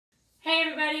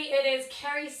everybody. It is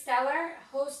Carrie Stellar,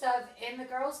 host of In the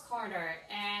Girls Corner,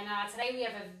 and today we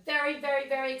have a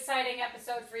very exciting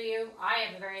episode for you. I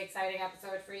have a very exciting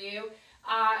episode for you.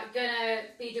 Gonna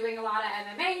be doing a lot of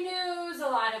MMA news, a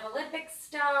lot of Olympic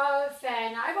stuff,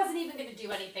 and I wasn't even gonna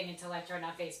do anything until I turned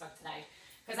on Facebook today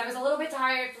because I was a little bit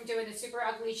tired from doing the Super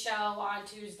Ugly show on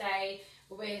Tuesday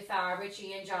with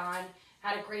Richie and John.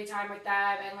 Had a great time with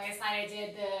them, and last night I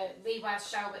did the Lee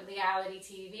West show with Reality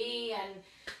TV and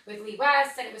with Lee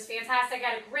West, and it was fantastic. I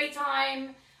had a great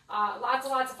time, lots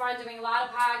of fun, doing a lot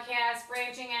of podcasts,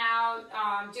 branching out,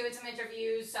 doing some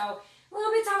interviews, so a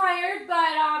little bit tired, but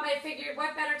I figured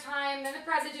what better time than the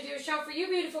present to do a show for you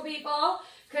beautiful people,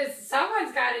 because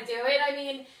someone's got to do it. I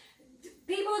mean,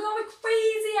 people are going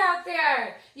crazy out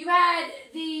there. You had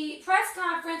the press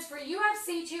conference for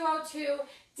UFC 202,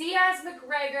 Diaz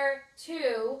McGregor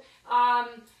 2.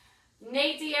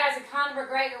 Nate Diaz and Conor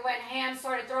McGregor went ham,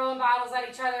 started throwing bottles at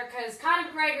each other because Conor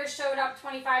McGregor showed up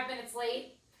 25 minutes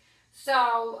late.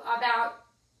 So about,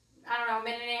 I don't know, a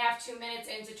minute and a half, 2 minutes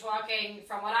into talking,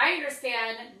 from what I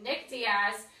understand, Nick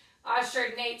Diaz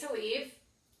ushered Nate to leave.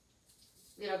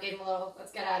 You know, gave him a little,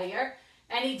 let's get out of here.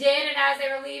 And he did, and as they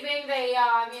were leaving, they,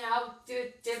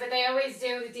 did what they always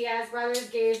do. The Diaz brothers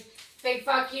gave big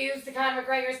fuck yous to Conor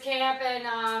McGregor's camp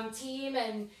and team,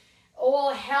 and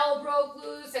all hell broke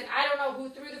loose. And I don't know who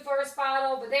threw the first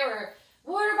bottle, but there were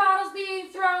water bottles being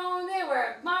thrown. There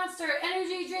were Monster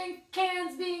energy drink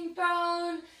cans being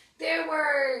thrown. There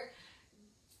were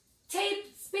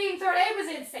tapes being thrown. It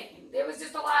was insane. There was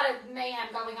just a lot of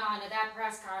mayhem going on at that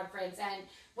press conference. And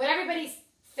what everybody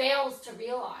fails to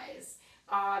realize,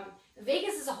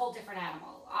 Vegas is a whole different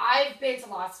animal. I've been to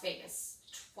Las Vegas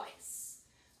twice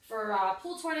for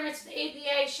pool tournaments with the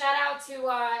APA. Shout out to you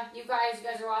guys. You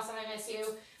guys are awesome. I miss you.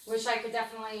 Wish I could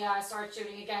definitely start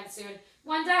shooting again soon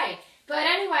one day. But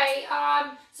anyway,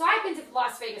 so I've been to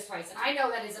Las Vegas twice, and I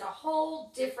know that is a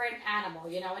whole different animal.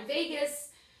 You know, in Vegas,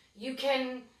 you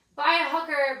can buy a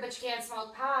hooker, but you can't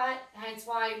smoke pot. Hence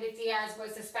why Nick Diaz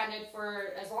was suspended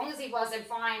for as long as he was and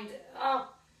fined a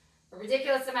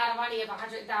ridiculous amount of money of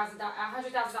 $100,000.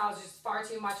 $100,000 is far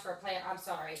too much for a player. I'm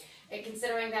sorry. And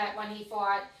considering that when he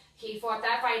fought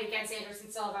that fight against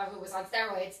Anderson Silva, who was on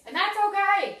steroids, and that's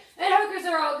okay. And hookers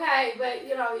are okay, but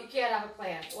you know, you can't have a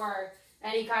plant or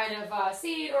any kind of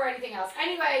seed or anything else.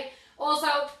 Anyway,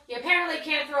 also, you apparently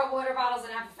can't throw water bottles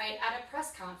and have a fight at a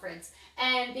press conference.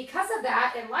 And because of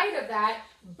that, in light of that,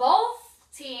 both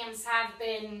teams have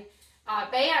been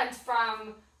banned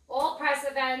from all press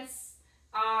events,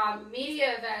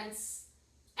 media events,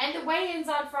 and the weigh-ins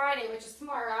on Friday, which is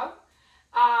tomorrow.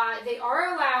 They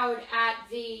are allowed at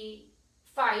the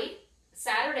fight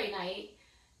Saturday night,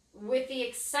 with the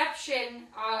exception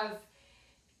of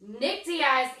Nick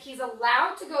Diaz. He's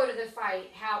allowed to go to the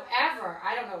fight. However,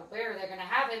 I don't know where they're going to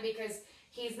have him because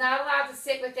he's not allowed to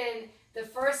sit within the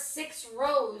first 6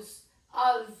 rows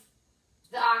of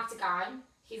the octagon.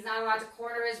 He's not allowed to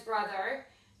corner his brother,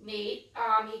 Nate.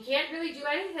 He can't really do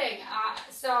anything.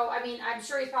 So, I mean, I'm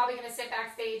sure he's probably going to sit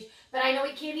backstage, but I know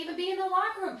he can't even be in the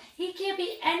locker room. He can't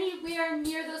be anywhere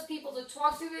near those people to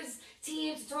talk to his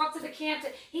team, to talk to the camp.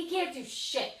 He can't do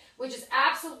shit, which is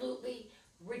absolutely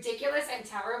ridiculous and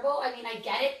terrible. I mean, I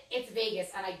get it. It's Vegas,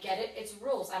 and I get it. It's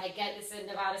rules, and I get it's the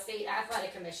Nevada State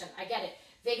Athletic Commission. I get it.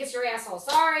 Vegas, you're asshole.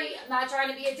 Sorry, I'm not trying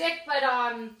to be a dick, but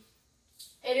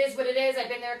it is what it is. I've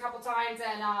been there a couple times,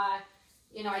 and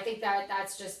you know, I think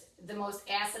that's just the most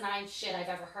asinine shit I've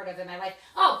ever heard of in my life.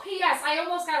 Oh, P.S. I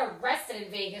almost got arrested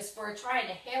in Vegas for trying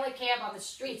to hail a cab on the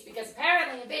streets because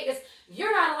apparently in Vegas,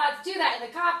 you're not allowed to do that. And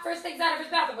the cop, first things out of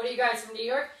his mouth, what are you guys from New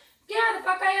York? Yeah, the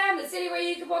fuck I am. The city where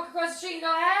you can walk across the street and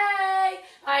go, hey,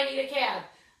 I need a cab.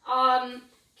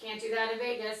 Can't do that in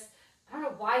Vegas. I don't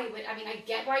know why you would. I mean, I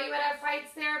get why you would have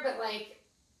fights there, but like,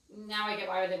 now I get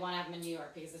why they want to have them in New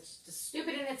York because it's just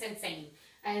stupid and it's insane.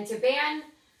 And to ban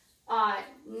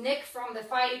Nick from the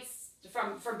fights,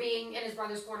 from being in his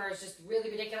brother's corner is just really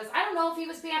ridiculous. I don't know if he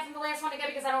was banned from the last one again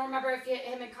because I don't remember if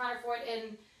him and Conor fought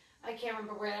in, I can't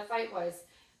remember where that fight was.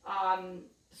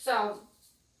 So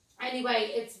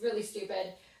anyway, it's really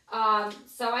stupid.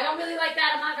 So I don't really like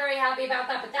that. I'm not very happy about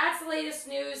that, but that's the latest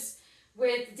news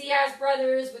with the Diaz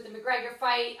brothers, with the McGregor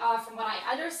fight. From what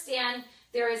I understand,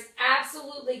 there is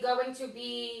absolutely going to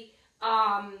be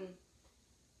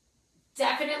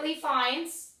definitely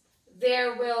fines.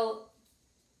 There will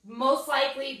most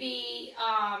likely be,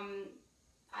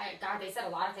 God, they said a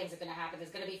lot of things are going to happen.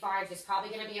 There's going to be fines. There's probably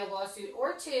going to be a lawsuit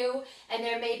or 2, and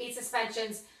there may be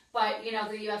suspensions. But, you know,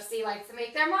 the UFC likes to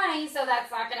make their money, so that's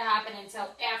not going to happen until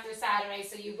after Saturday.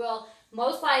 So you will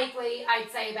most likely,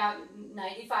 I'd say about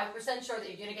 95% sure that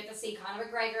you're going to get to see Conor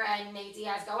McGregor and Nate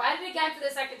Diaz go at it again for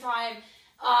the second time.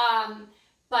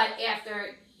 But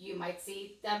after, you might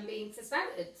see them being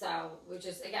suspended. So, which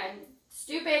is, again,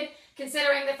 stupid,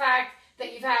 considering the fact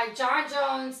that you've had John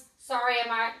Jones. Sorry, I'm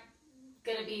not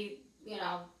going to be, you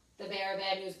know, the bearer of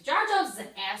bad news. But John Jones is an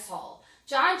asshole.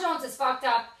 John Jones has fucked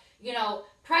up, you know,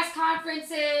 press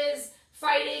conferences,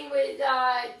 fighting with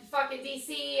fucking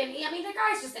DC, and I mean, the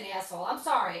guy's just an asshole. I'm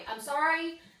sorry,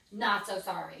 not so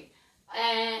sorry.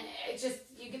 And it's just,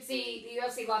 you can see the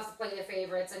UFC loves to play their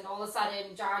favorites, and all of a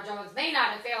sudden, John Jones may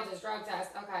not have failed his drug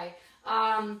test. Okay,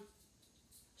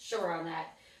 sure on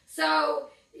that. So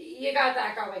you got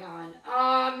that going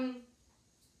on.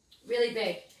 Really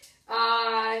big.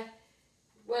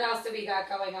 What else do we got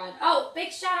going on? Oh, big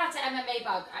shout out to MMA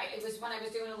Bug. It was when I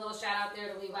was doing a little shout out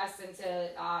there to Lee West and to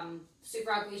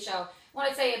Super Ugly Show. I want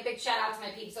to say a big shout out to my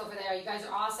peeps over there. You guys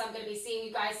are awesome. I'm going to be seeing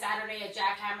you guys Saturday at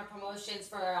Jackhammer Promotions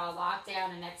for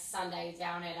Lockdown, and next Sunday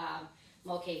down at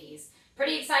Mulcahy's.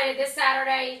 Pretty excited this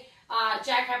Saturday.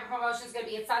 Jackhammer Promotions is going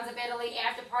to be at Sons of Italy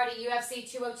after party UFC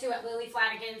 202 at Lily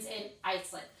Flanagan's in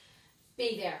Iceland.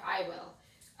 Be there. I will.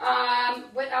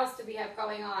 What else do we have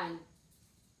going on?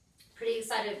 Pretty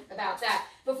excited about that.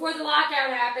 Before the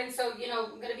lockout happens, so, you know,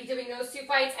 I'm going to be doing those 2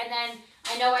 fights, and then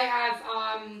I know I have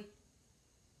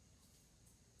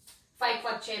Fight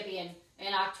Club Champion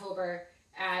in October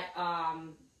at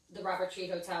the Robert Treat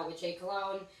Hotel with Jay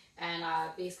Colon and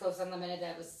Beast Coast Unlimited.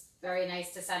 That was very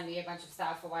nice to send me a bunch of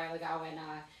stuff a while ago, and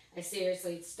I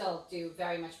seriously still do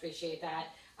very much appreciate that.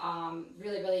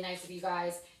 Really, really nice of you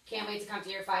guys. Can't wait to come to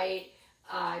your fight.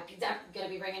 Gonna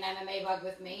be bringing MMA Bug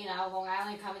with me, you know, Long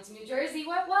Island coming to New Jersey,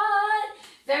 what?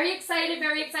 Very excited,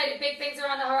 very excited. Big things are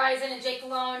on the horizon, and Jake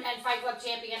Colon and Fight Club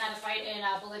Champion had a fight in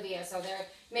Bolivia, so they're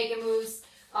making moves.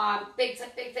 Big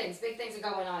things are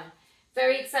going on.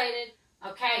 Very excited.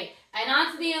 Okay, and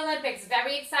on to the Olympics.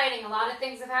 Very exciting. A lot of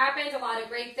things have happened, a lot of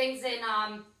great things in,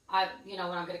 you know,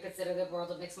 what I'm going to consider the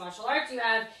world of mixed martial arts. You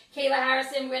have Kayla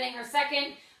Harrison winning her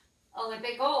second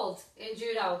Olympic gold in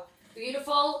judo.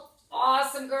 Beautiful.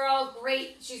 Awesome girl,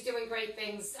 great. She's doing great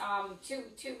things.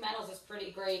 Two medals is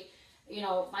pretty great. You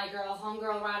know, my girl,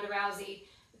 homegirl Ronda Rousey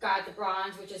got the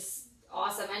bronze, which is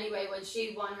awesome anyway when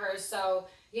she won hers. So,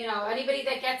 you know, anybody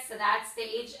that gets to that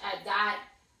stage at that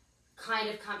kind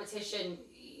of competition,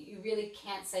 you really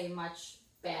can't say much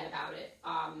bad about it.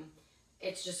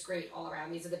 It's just great all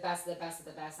around. These are the best of the best of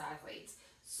the best athletes.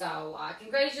 So,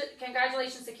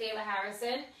 congratulations to Kayla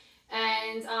Harrison.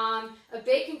 And a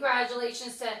big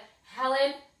congratulations to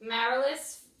Helen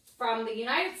Marilis from the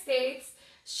United States.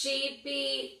 She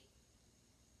beat,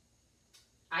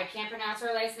 I can't pronounce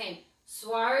her last name,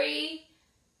 Swari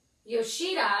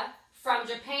Yoshida from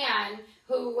Japan,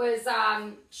 who was,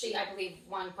 she, I believe,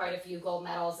 won quite a few gold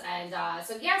medals. And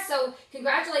so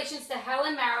congratulations to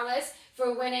Helen Marilis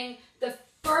for winning the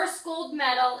first gold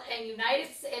medal in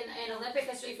Olympic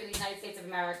history for the United States of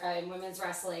America in women's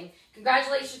wrestling.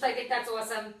 Congratulations, I think that's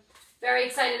awesome. Very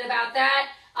excited about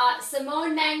that.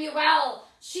 Simone Manuel,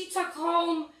 she took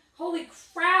home, holy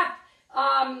crap,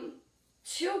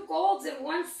 2 golds and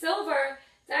 1 silver.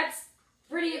 That's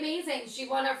pretty amazing. She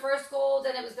won her first gold,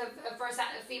 and it was the first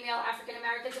female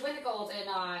African-American to win the gold in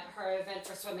her event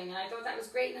for swimming, and I thought that was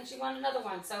great, and then she won another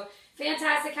one. So,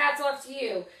 fantastic. Hats off to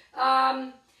you.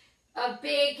 A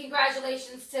big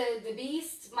congratulations to the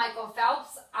Beast, Michael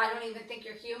Phelps. I don't even think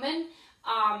you're human.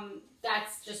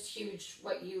 That's just huge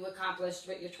what you accomplished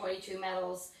with your 22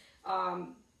 medals.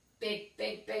 Big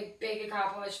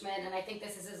accomplishment, and I think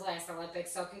this is his last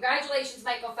Olympics. So congratulations,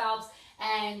 Michael Phelps,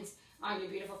 and on your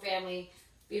beautiful family.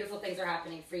 Beautiful things are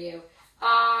happening for you.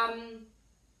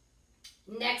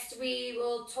 Next we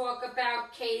will talk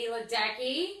about Katie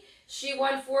Ledecky. She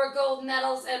won 4 gold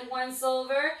medals and 1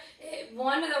 silver.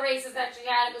 One of the races that she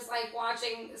had, it was like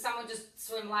watching someone just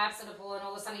swim laps in a pool, and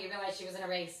all of a sudden you realize she was in a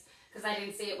race, because I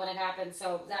didn't see it when it happened.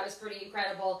 So that was pretty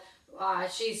incredible.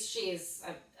 She's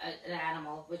an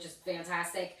animal, which is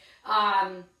fantastic.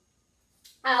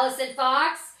 Allison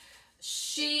Fox,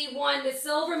 she won the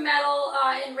silver medal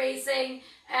in racing,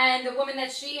 and the woman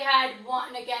that she had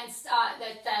won against, that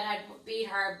had beat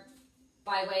her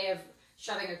by way of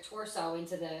shoving her torso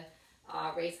into the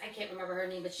race. I can't remember her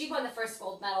name, but she won the first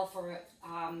gold medal for,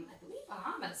 I believe,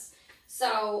 Bahamas.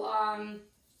 So,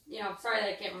 you know, sorry that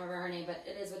I can't remember her name, but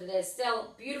it is what it is.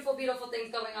 Still, beautiful, beautiful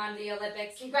things going on in the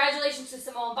Olympics. Congratulations to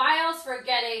Simone Biles for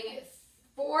getting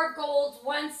 4 golds,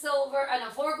 1 silver,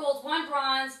 4 golds, 1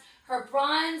 bronze. Her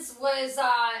bronze was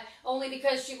only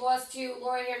because she lost to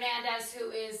Laura Hernandez,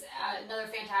 who is another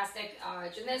fantastic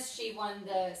gymnast. She won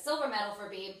the silver medal for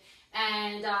beam.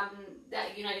 and the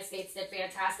United States did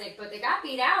fantastic, but they got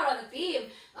beat out on the theme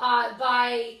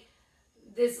by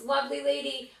this lovely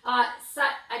lady,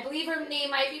 I believe her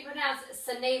name might be pronounced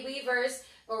Sine Weavers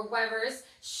or Wevers.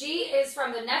 She is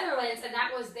from the Netherlands, and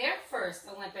that was their first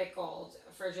Olympic gold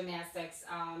for gymnastics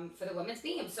for the women's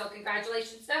team. So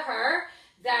congratulations to her.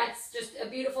 That's just a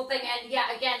beautiful thing. And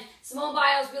yeah, again, Simone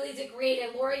Biles really did great,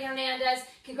 and Lori Hernandez,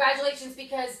 congratulations,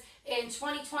 because in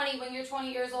 2020, when you're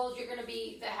 20 years old, you're going to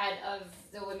be the head of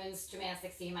the women's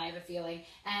gymnastics team, I have a feeling.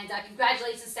 And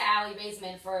congratulations to Allie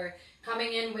Baseman for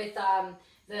coming in with the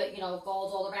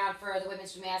gold all around for the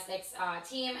women's gymnastics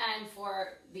team, and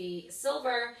for the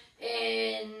silver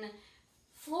in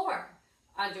floor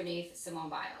underneath Simone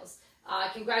Biles.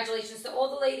 Congratulations to all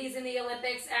the ladies in the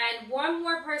Olympics. And one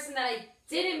more person that I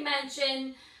didn't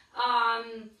mention,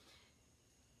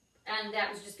 and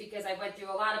that was just because I went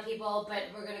through a lot of people, but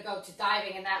we're going to go to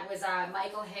diving, and that was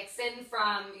Michael Hickson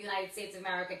from United States of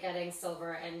America getting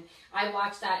silver. And I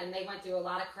watched that, and they went through a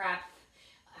lot of crap.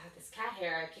 This cat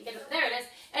hair, I can't get it. There it is.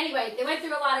 Anyway, they went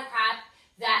through a lot of crap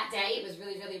that day. It was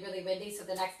really, really, really windy, so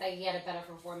the next day he had a better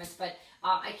performance, but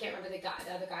I can't remember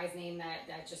the other guy's name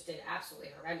that just did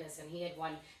absolutely horrendous, and he had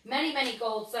won many, many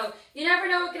golds. So you never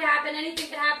know what could happen. Anything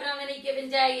could happen on any given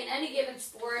day in any given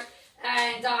sport,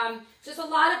 and just a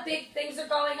lot of big things are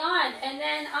going on. And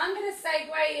then I'm going to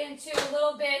segue into a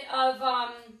little bit of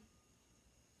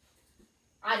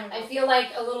I don't know. I feel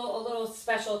like a little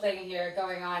special thing here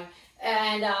going on.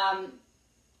 And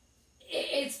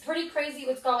it's pretty crazy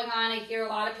what's going on. I hear a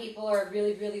lot of people are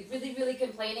really, really, really, really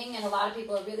complaining, and a lot of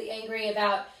people are really angry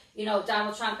about,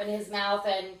 Donald Trump and his mouth,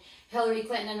 and Hillary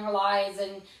Clinton and her lies,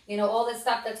 and, all this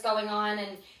stuff that's going on.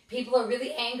 And people are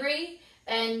really angry,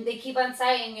 and they keep on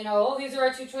saying, oh, these are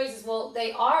our two choices. Well,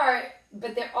 they are,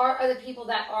 but there are other people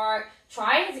that are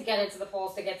trying to get into the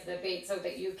polls to get to the debate so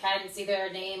that you can see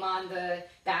their name on the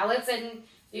ballots, and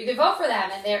you can vote for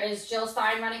them. And there is Jill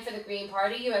Stein running for the Green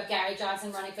Party. You have Gary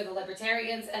Johnson running for the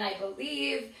Libertarians. And I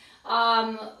believe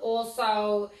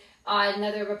also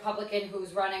another Republican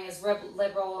who's running as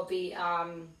liberal will be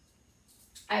Ivan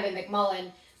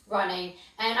McMullen running.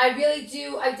 And I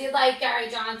did like Gary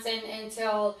Johnson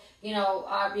until,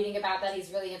 reading about that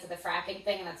he's really into the fracking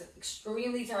thing. And that's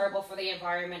extremely terrible for the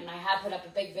environment. And I have put up a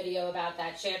big video about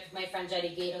that. Shared with my friend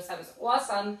Jenny Gatos. That was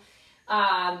awesome.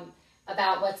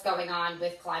 About what's going on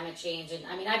with climate change. And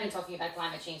I mean, I've been talking about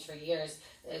climate change for years.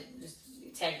 Just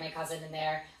tagged my cousin in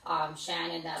there,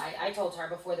 Shannon, that I told her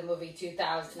before the movie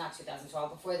not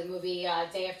 2012, before the movie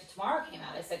Day After Tomorrow came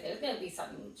out. I said, there's going to be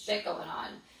some shit going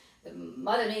on.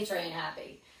 Mother Nature ain't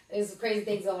happy. There's some crazy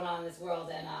things going on in this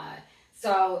world. And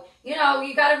so, you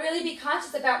got to really be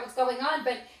conscious about what's going on.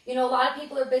 But, a lot of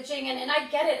people are bitching, and I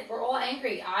get it. We're all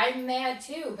angry. I'm mad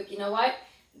too. But you know what?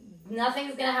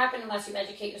 Nothing's going to happen unless you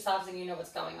educate yourselves and you know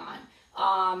what's going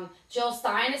on. Jill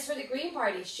Stein is for the Green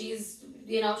Party. She's,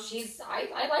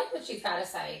 I like what she's got to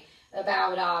say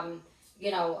about,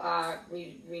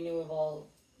 renewable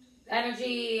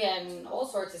energy and all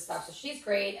sorts of stuff. So she's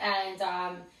great. And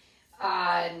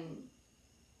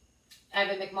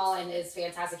Evan McMullen is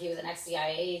fantastic. He was an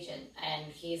ex-CIA agent,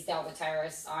 and he's dealt with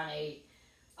terrorists on a,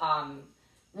 on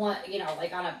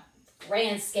a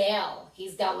grand scale.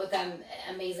 He's dealt with them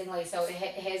amazingly. So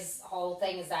his whole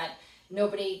thing is that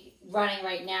nobody running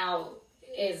right now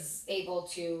is able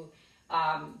to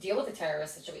deal with the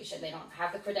terrorist situation. They don't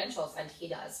have the credentials, and he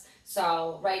does.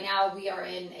 So right now we are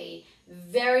in a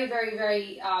very, very,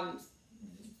 very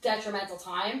detrimental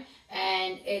time,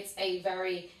 and it's a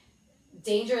very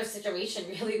dangerous situation,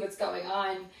 really, what's going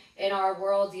on in our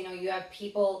world. You have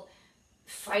people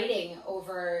fighting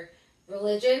over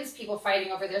religions, people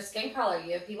fighting over their skin color.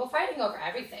 You have people fighting over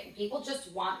everything. People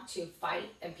just want to fight,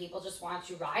 and people just want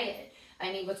to riot.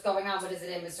 I mean, what's going on? What is it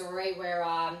in Missouri where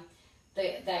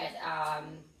the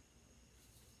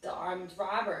armed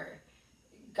robber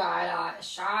got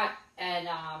shot, and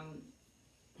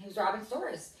he was robbing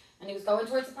stores, and he was going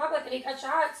towards the public, and he got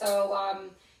shot. So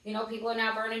people are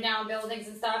now burning down buildings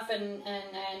and stuff, and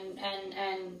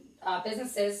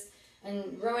businesses,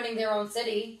 and ruining their own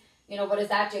city. What is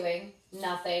that doing?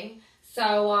 Nothing.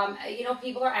 So,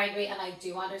 people are angry, and I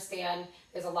do understand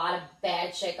there's a lot of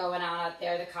bad shit going on out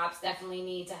there. The cops definitely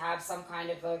need to have some kind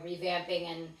of a revamping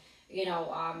and,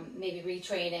 maybe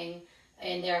retraining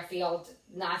in their field,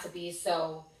 not to be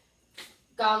so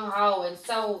gung-ho and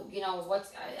so,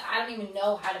 I don't even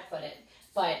know how to put it,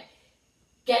 but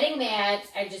getting mad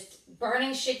and just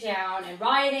burning shit down and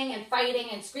rioting and fighting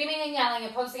and screaming and yelling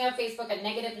and posting on Facebook and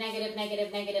negative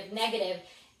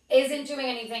isn't doing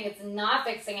anything. It's not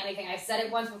fixing anything. I've said it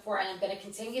once before, and I'm going to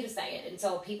continue to say it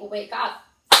until people wake up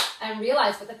and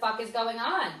realize what the fuck is going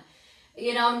on.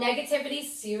 You know, negativity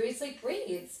seriously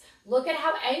breeds. Look at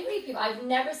how angry people, I've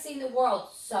never seen the world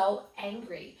so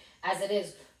angry as it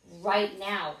is right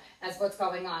now as what's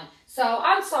going on. So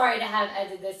I'm sorry to have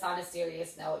ended this on a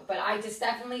serious note, but I just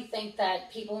definitely think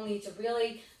that people need to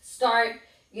really start,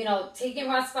 you know, taking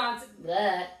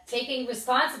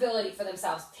responsibility for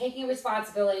themselves, taking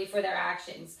responsibility for their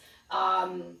actions.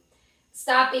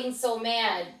 Stop being so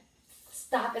mad.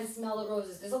 Stop and smell the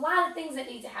roses. There's a lot of things that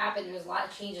need to happen. There's a lot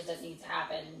of changes that need to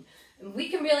happen. And we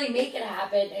can really make it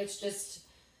happen. It's just,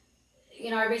 you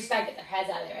know, everybody's got to get their heads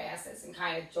out of their asses and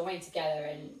kind of join together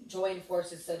and join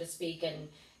forces, so to speak, and,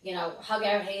 you know, hug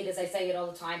our hate, as I say it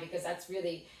all the time, because that's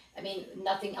really, I mean,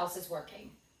 nothing else is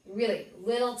working. Really,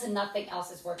 little to nothing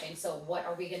else is working. So what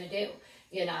are we going to do?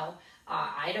 You know,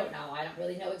 I don't know. I don't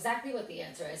really know exactly what the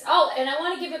answer is. Oh, and I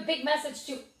want to give a big message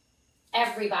to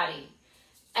everybody.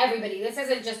 Everybody. This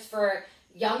isn't just for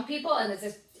young people, and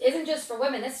this isn't just for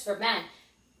women. This is for men.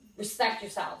 Respect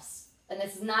yourselves. And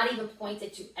this is not even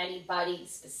pointed to anybody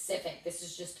specific. This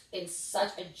is just in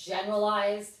such a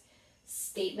generalized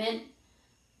statement,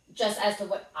 just as to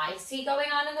what I see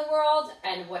going on in the world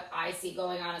and what I see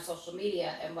going on in social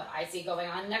media and what I see going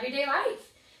on in everyday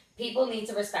life. People need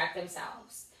to respect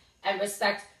themselves and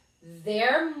respect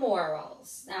their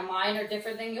morals. Now, mine are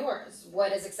different than yours.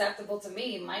 What is acceptable to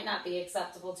me might not be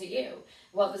acceptable to you.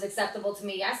 What was acceptable to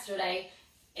me yesterday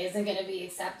isn't going to be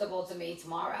acceptable to me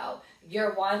tomorrow.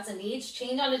 Your wants and needs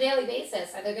change on a daily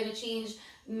basis, and they're going to change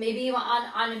maybe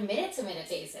on a minute-to-minute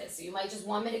basis. So you might just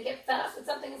 1 minute get fed up with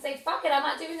something and say, fuck it, I'm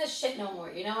not doing this shit no more.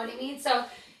 You know what I mean? So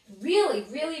really,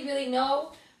 really, really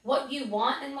know what you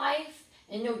want in life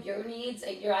and know your needs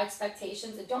and your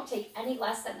expectations, and don't take any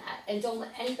less than that. And don't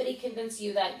let anybody convince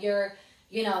you that you're,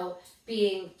 you know,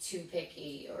 being too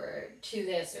picky or too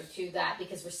this or too that,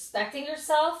 because respecting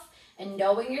yourself and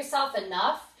knowing yourself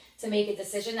enough to make a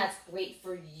decision that's great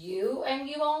for you and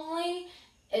you only,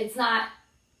 it's not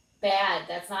bad.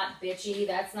 That's not bitchy.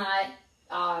 That's not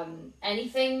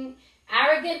anything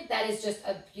arrogant. That is just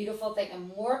a beautiful thing.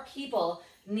 And more people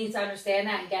need to understand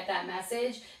that and get that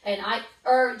message. And I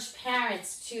urge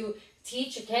parents to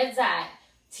teach your kids that.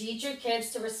 Teach your kids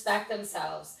to respect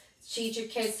themselves. Teach your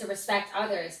kids to respect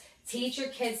others. Teach your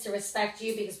kids to respect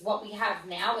you, because what we have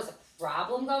now is a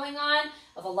problem going on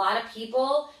of a lot of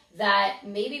people that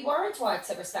maybe weren't taught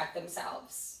to respect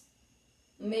themselves.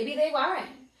 Maybe they weren't.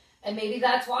 And maybe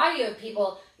that's why you have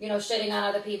people, you know, shitting on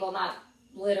other people, not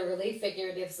literally,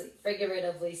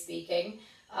 figuratively speaking.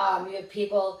 You have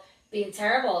people being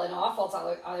terrible and awful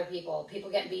to other people.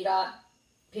 People getting beat up.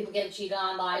 People getting cheated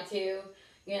on, lied to,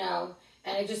 you know.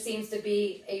 And it just seems to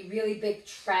be a really big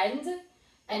trend.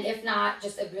 And if not,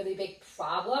 just a really big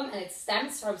problem. And it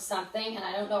stems from something. And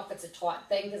I don't know if it's a taught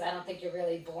thing, because I don't think you're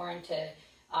really born to,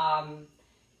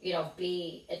 you know,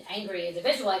 be an angry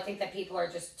individual. I think that people are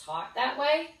just taught that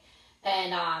way.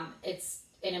 And it's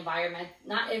an environment,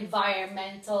 not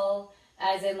environmental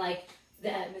as in like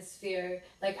the atmosphere,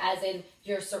 like as in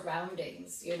your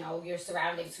surroundings, you know, your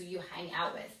surroundings, who you hang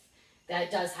out with. That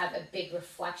does have a big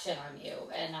reflection on you.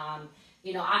 And,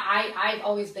 you know, I've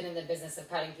always been in the business of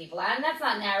cutting people out, and that's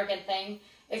not an arrogant thing.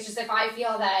 It's just if I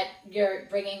feel that you're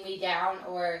bringing me down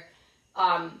or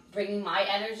bringing my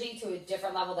energy to a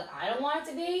different level that I don't want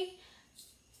it to be,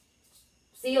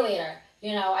 see you later.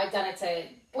 You know, I've done it to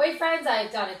boyfriends,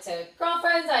 I've done it to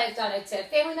girlfriends, I've done it to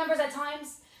family members at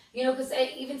times. You know, because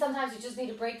even sometimes you just need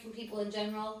a break from people in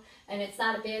general, and it's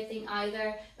not a bad thing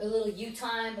either. A little you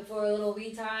time before a little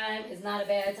we time is not a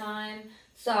bad time.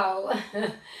 So,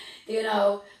 you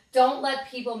know, don't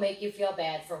let people make you feel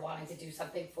bad for wanting to do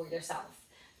something for yourself.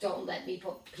 Don't let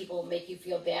people make you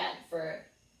feel bad for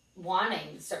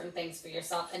wanting certain things for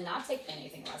yourself and not taking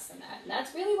anything less than that. And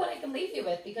that's really what I can leave you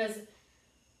with, because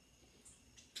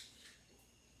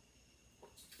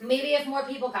maybe if more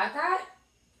people got that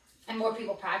and more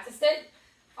people practiced it,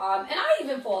 and I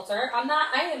even falter.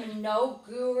 I am no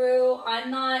guru.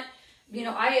 I'm not, you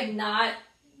know, I am not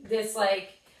this like,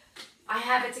 I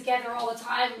have it together all the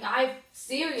time. I have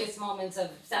serious moments of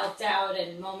self-doubt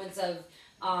and moments of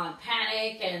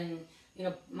panic and, you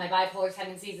know, my bipolar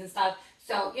tendencies and stuff.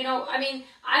 So, you know, I mean,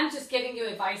 I'm just giving you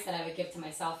advice that I would give to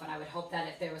myself, and I would hope that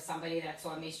if there was somebody that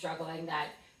saw me struggling, that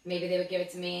maybe they would give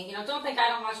it to me. You know, don't think I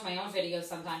don't watch my own videos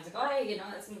sometimes. Like, oh, hey, you know,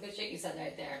 that's some good shit you said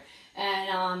right there.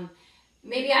 And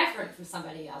maybe I've heard it from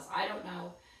somebody else. I don't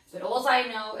know. But all I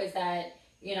know is that,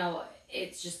 you know,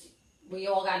 it's just, we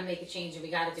all got to make a change, and we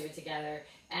got to do it together.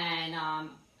 And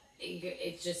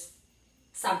it's just,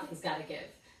 something's got to give.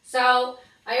 So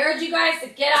I urge you guys to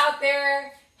get out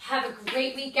there, have a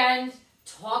great weekend,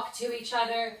 talk to each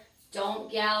other,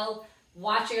 don't yell,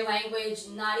 Watch your language,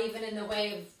 not even in the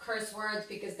way of curse words,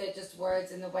 because they're just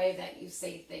words, in the way that you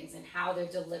say things and how they're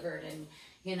delivered. And,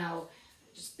 you know,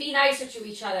 just be nicer to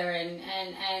each other. And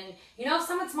you know, if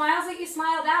someone smiles at you,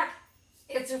 smile back.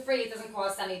 It's for free. It doesn't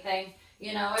cost anything.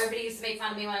 You know, everybody used to make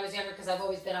fun of me when I was younger because I've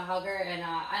always been a hugger, and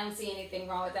I don't see anything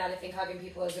wrong with that. I think hugging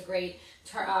people is a great,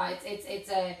 it's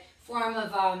a form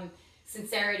of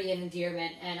sincerity and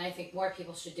endearment, and I think more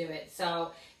people should do it.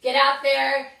 So get out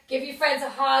there, give your friends a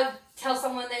hug, tell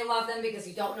someone they love them, because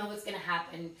you don't know what's going to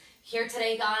happen. Here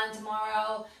today, gone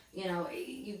tomorrow. You know,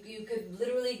 you could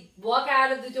literally walk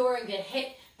out of the door and get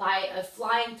hit by a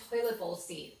flying toilet bowl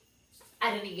seat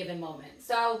at any given moment.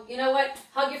 So, you know what?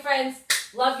 Hug your friends.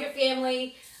 Love your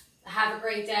family. Have a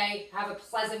great day. Have a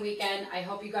pleasant weekend. I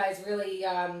hope you guys really,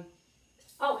 and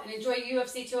enjoy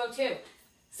UFC 202.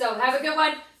 So have a good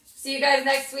one. See you guys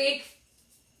next week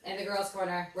in the Girls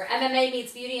Corner, where MMA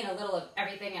meets beauty and a little of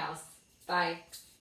everything else. Bye.